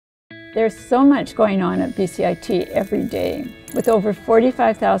There's so much going on at BCIT every day. With over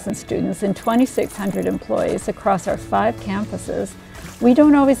 45,000 students and 2,600 employees across our 5 campuses, we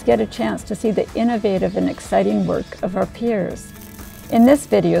don't always get a chance to see the innovative and exciting work of our peers. In this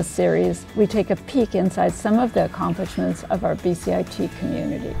video series, we take a peek inside some of the accomplishments of our BCIT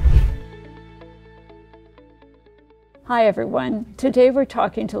community. Hi everyone. Today we're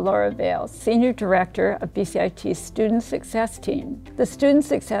talking to Laura Vail, Senior Director of BCIT's Student Success Team. The Student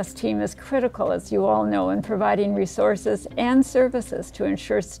Success Team is critical, as you all know, in providing resources and services to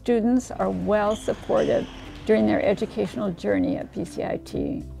ensure students are well supported during their educational journey at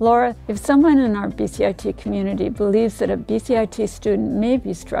BCIT. Laura, if someone in our BCIT community believes that a BCIT student may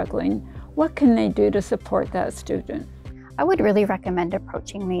be struggling, what can they do to support that student? I would really recommend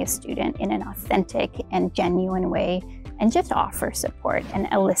approaching the student in an authentic and genuine way and just offer support and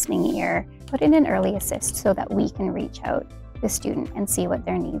a listening ear. Put in an early assist so that we can reach out to the student and see what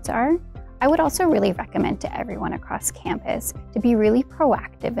their needs are. I would also really recommend to everyone across campus to be really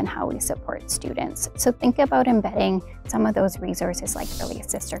proactive in how we support students. So think about embedding some of those resources like early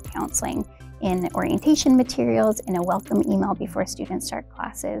assist or counseling in orientation materials, in a welcome email before students start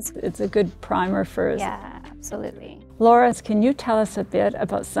classes. It's a good primer for us. Yeah, absolutely. Laura, can you tell us a bit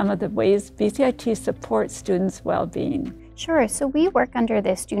about some of the ways BCIT supports students' well-being? Sure, so we work under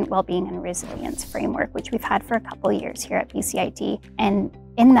the Student Wellbeing and Resilience Framework, which we've had for a couple years here at BCIT. And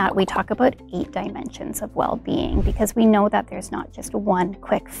in that, we talk about 8 dimensions of well-being, because we know that there's not just one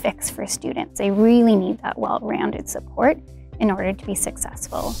quick fix for students. They really need that well-rounded support in order to be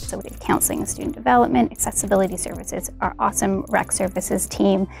successful. So we have counseling and student development, accessibility services, our awesome rec services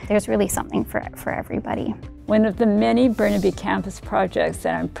team. There's really something for everybody. One of the many Burnaby campus projects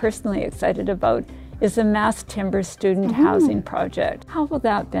that I'm personally excited about is the mass timber student housing project. How will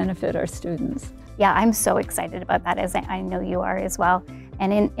that benefit our students? Yeah, I'm so excited about that, as I know you are as well.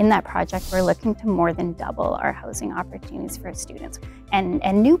 And in that project, we're looking to more than double our housing opportunities for students. And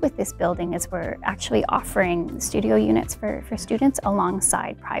new with this building is we're actually offering studio units for students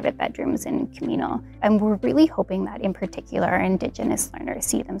alongside private bedrooms and communal. And we're really hoping that in particular our Indigenous learners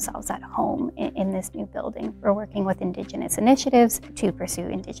see themselves at home in this new building. We're working with Indigenous initiatives to pursue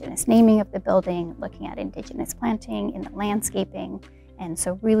Indigenous naming of the building, looking at Indigenous planting in the landscaping. And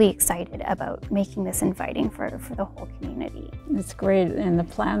so really excited about making this inviting for the whole community. It's great, and the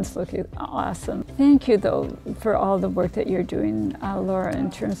plans look awesome. Thank you, though, for all the work that you're doing, Laura,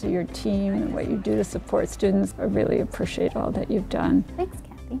 in terms of your team and what you do to support students. I really appreciate all that you've done. Thanks,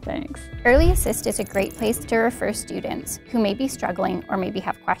 Kathy. Thanks. Early Assist is a great place to refer students who may be struggling or maybe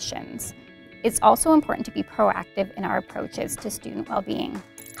have questions. It's also important to be proactive in our approaches to student well-being.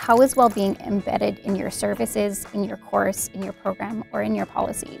 How is well-being embedded in your services, in your course, in your program, or in your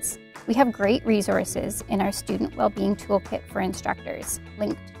policies? We have great resources in our Student Wellbeing Toolkit for instructors,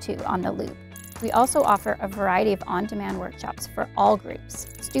 linked to on the Loop. We also offer a variety of on-demand workshops for all groups,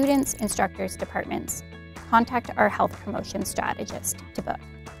 students, instructors, departments. Contact our health promotion strategist to book.